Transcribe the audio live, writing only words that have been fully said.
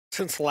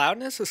Since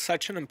loudness is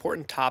such an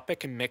important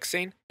topic in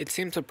mixing, it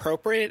seems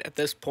appropriate at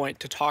this point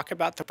to talk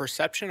about the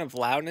perception of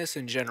loudness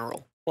in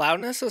general.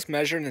 Loudness is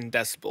measured in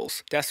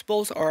decibels.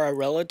 Decibels are a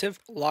relative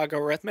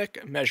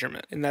logarithmic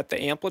measurement in that the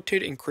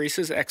amplitude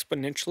increases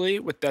exponentially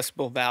with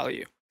decibel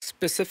value.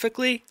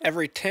 Specifically,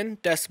 every 10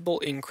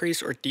 decibel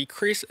increase or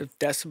decrease of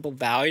decibel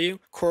value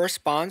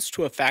corresponds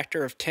to a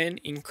factor of 10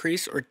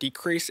 increase or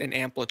decrease in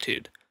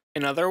amplitude.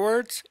 In other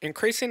words,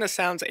 increasing a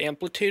sound's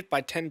amplitude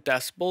by 10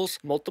 decibels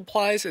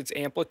multiplies its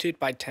amplitude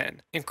by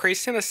 10.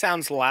 Increasing a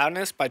sound's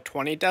loudness by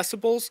 20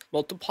 decibels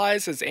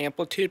multiplies its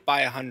amplitude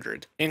by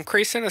 100.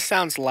 Increasing a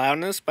sound's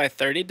loudness by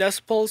 30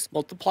 decibels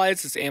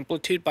multiplies its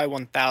amplitude by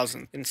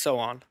 1000, and so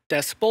on.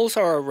 Decibels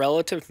are a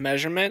relative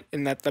measurement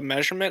in that the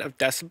measurement of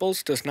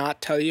decibels does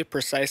not tell you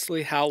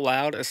precisely how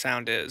loud a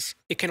sound is.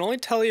 It can only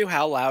tell you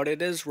how loud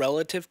it is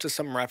relative to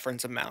some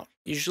reference amount,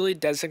 usually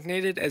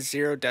designated as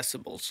 0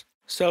 decibels.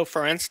 So,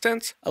 for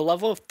instance, a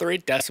level of 3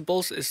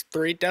 decibels is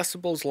 3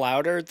 decibels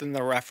louder than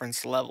the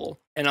reference level,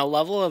 and a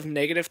level of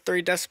negative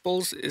 3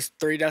 decibels is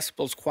 3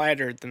 decibels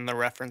quieter than the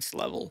reference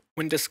level.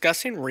 When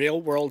discussing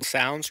real-world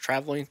sounds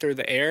traveling through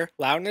the air,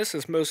 loudness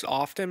is most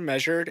often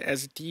measured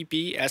as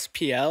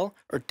dBSPL,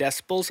 or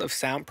decibels of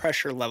sound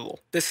pressure level.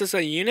 This is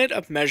a unit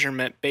of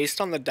measurement based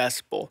on the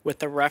decibel, with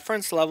the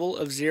reference level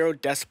of 0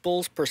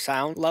 decibels per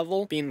sound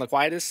level being the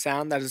quietest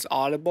sound that is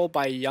audible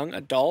by a young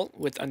adult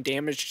with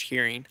undamaged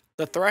hearing.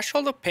 The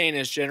threshold of pain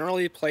is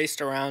generally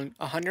placed around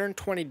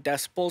 120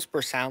 decibels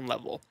per sound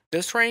level.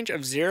 This range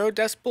of 0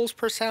 decibels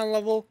per sound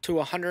level to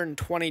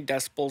 120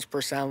 decibels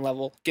per sound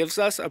level gives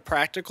us a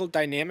practical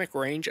dynamic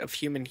range of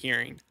human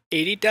hearing.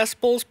 80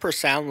 decibels per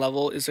sound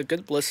level is a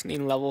good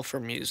listening level for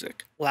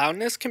music.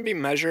 Loudness can be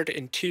measured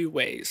in two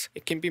ways.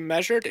 It can be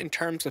measured in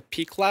terms of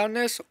peak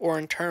loudness or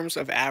in terms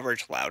of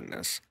average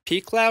loudness.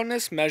 Peak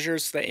loudness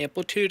measures the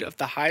amplitude of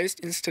the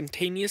highest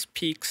instantaneous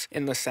peaks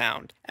in the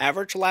sound.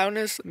 Average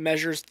loudness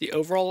measures the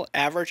overall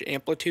average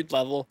amplitude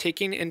level,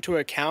 taking into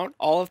account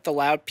all of the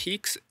loud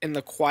peaks in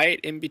the quiet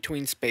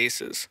in-between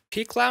spaces.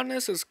 Peak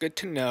loudness is good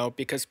to know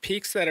because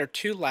peaks that are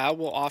too loud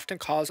will often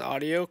cause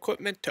audio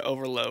equipment to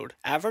overload.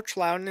 Average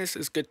loudness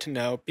is good to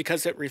know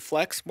because it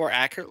reflects more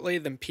accurately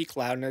than peak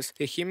loudness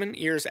the human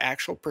ear's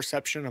actual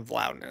perception of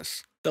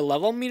loudness. The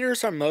level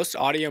meters on most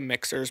audio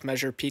mixers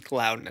measure peak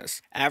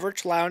loudness.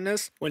 Average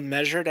loudness, when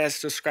measured as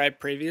described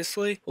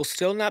previously, will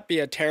still not be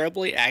a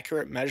terribly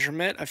accurate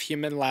measurement of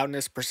human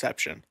loudness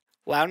perception.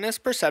 Loudness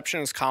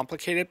perception is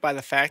complicated by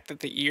the fact that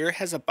the ear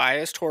has a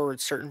bias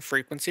towards certain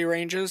frequency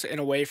ranges and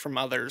away from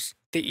others.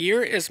 The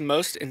ear is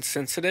most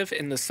insensitive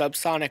in the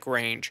subsonic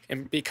range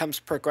and becomes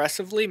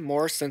progressively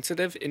more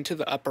sensitive into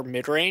the upper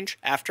mid-range,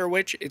 after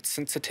which its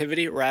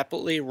sensitivity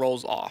rapidly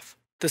rolls off.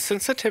 The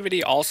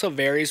sensitivity also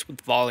varies with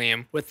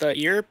volume, with the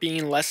ear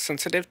being less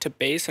sensitive to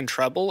bass and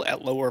treble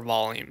at lower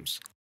volumes.